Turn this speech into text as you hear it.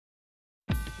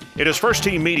In his first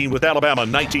team meeting with Alabama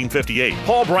in 1958,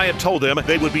 Paul Bryant told them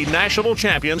they would be national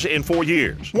champions in 4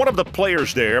 years. One of the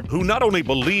players there who not only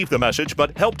believed the message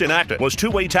but helped enact it was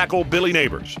two-way tackle Billy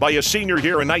Neighbors. By his senior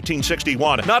year in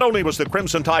 1961, not only was the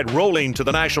Crimson Tide rolling to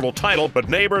the national title, but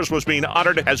Neighbors was being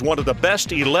honored as one of the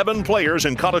best 11 players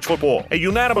in college football. A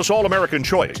unanimous All-American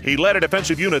choice, he led a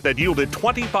defensive unit that yielded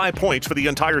 25 points for the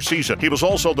entire season. He was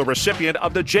also the recipient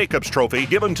of the Jacobs Trophy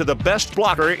given to the best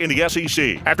blocker in the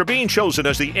SEC. After being chosen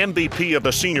as the MVP of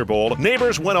the Senior Bowl,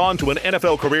 Neighbors went on to an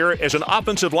NFL career as an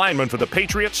offensive lineman for the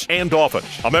Patriots and Dolphins.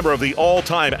 A member of the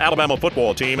all-time Alabama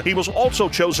football team, he was also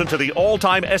chosen to the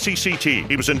all-time SEC team.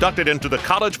 He was inducted into the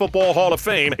College Football Hall of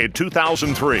Fame in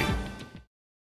 2003.